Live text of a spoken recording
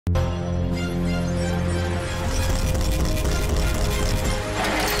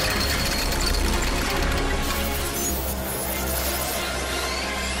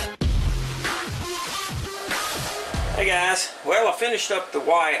guys, well, I finished up the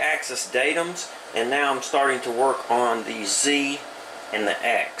Y-axis datums and now I'm starting to work on the Z and the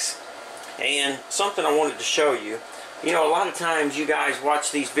X. And something I wanted to show you, you know, a lot of times you guys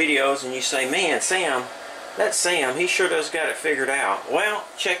watch these videos and you say, man, Sam, that Sam, he sure does got it figured out. Well,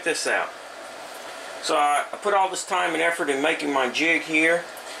 check this out. So I put all this time and effort in making my jig here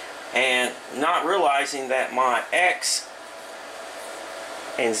and not realizing that my X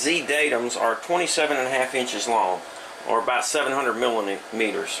and Z datums are 27.5 inches long, or about 700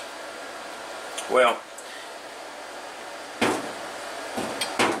 millimeters. Well,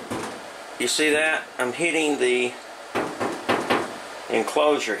 you see that? I'm hitting the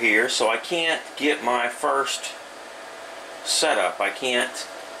enclosure here, so I can't get my first setup. I can't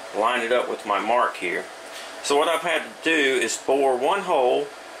line it up with my mark here. So what I've had to do is bore one hole,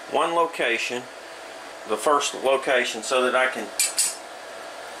 one location, the first location, so that I can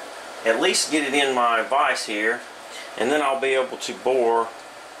at least get it in my vise here, and then I'll be able to bore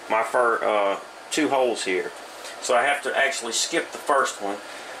my two holes here. So I have to actually skip the first one,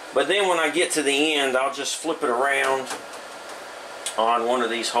 but then when I get to the end, I'll just flip it around on one of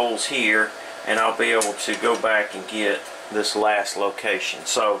these holes here, and I'll be able to go back and get this last location.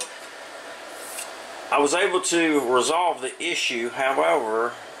 So I was able to resolve the issue.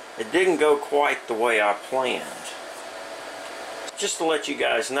 However, it didn't go quite the way I planned. Just to let you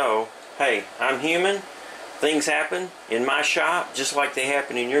guys know, hey, I'm human. Things happen in my shop just like they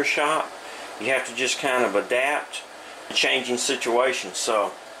happen in your shop. You have to just kind of adapt to changing situations.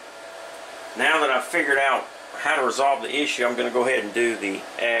 So now that I've figured out how to resolve the issue, I'm going to go ahead and do the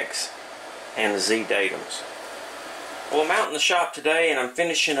X and the Z datums. Well, I'm out in the shop today and I'm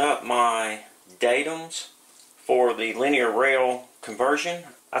finishing up my datums for the linear rail conversion.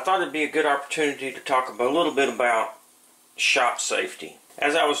 I thought it'd be a good opportunity to talk a little bit about shop safety.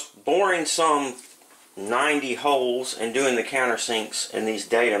 As I was boring some 90 holes and doing the countersinks in these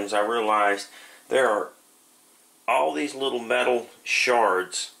datums, I realized there are all these little metal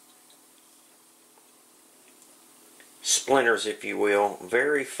shards, splinters if you will,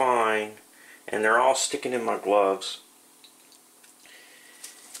 very fine, and they're all sticking in my gloves.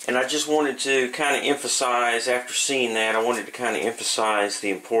 And I just wanted to kind of emphasize, after seeing that, I wanted to kind of emphasize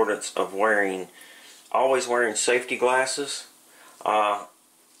the importance of always wearing safety glasses. I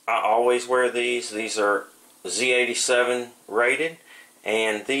always wear these. These are Z87 rated,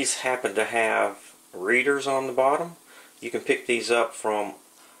 and these happen to have readers on the bottom. You can pick these up from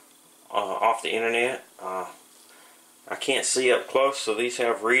off the internet. I can't see up close, so these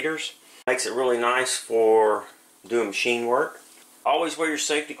have readers. Makes it really nice for doing machine work. Always wear your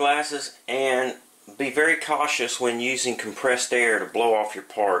safety glasses and be very cautious when using compressed air to blow off your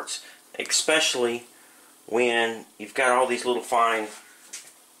parts, especially when you've got all these little fine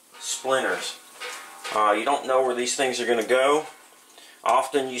splinters. You don't know where these things are going to go.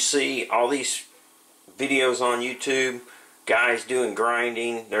 Often you see all these videos on YouTube, guys doing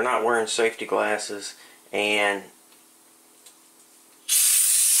grinding, they're not wearing safety glasses, and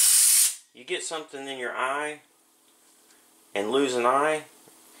you get something in your eye and lose an eye,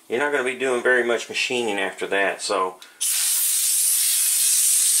 you're not going to be doing very much machining after that. So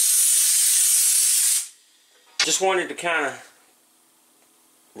just wanted to kind of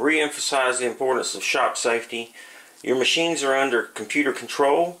re-emphasize the importance of shop safety. Your machines are under computer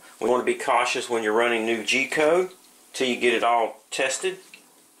control. We want to be cautious when you're running new G-code till you get it all tested.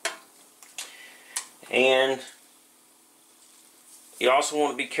 And you also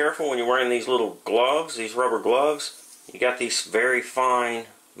want to be careful when you're wearing these little gloves, these rubber gloves. You got these very fine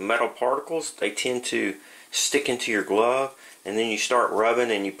metal particles. They tend to stick into your glove, and then you start rubbing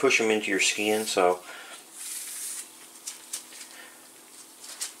and you push them into your skin. So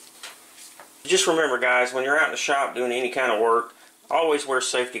just remember, guys, when you're out in the shop doing any kind of work, always wear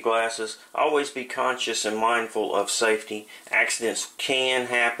safety glasses. Always be conscious and mindful of safety. Accidents can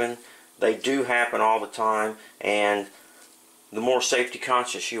happen. They do happen all the time, and the more safety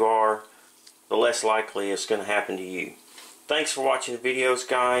conscious you are, the less likely it's going to happen to you. Thanks for watching the videos,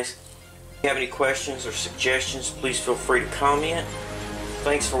 guys. If you have any questions or suggestions, please feel free to comment.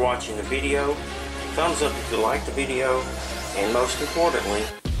 Thanks for watching the video. Thumbs up if you like the video, and most importantly,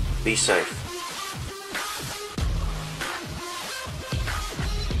 be safe.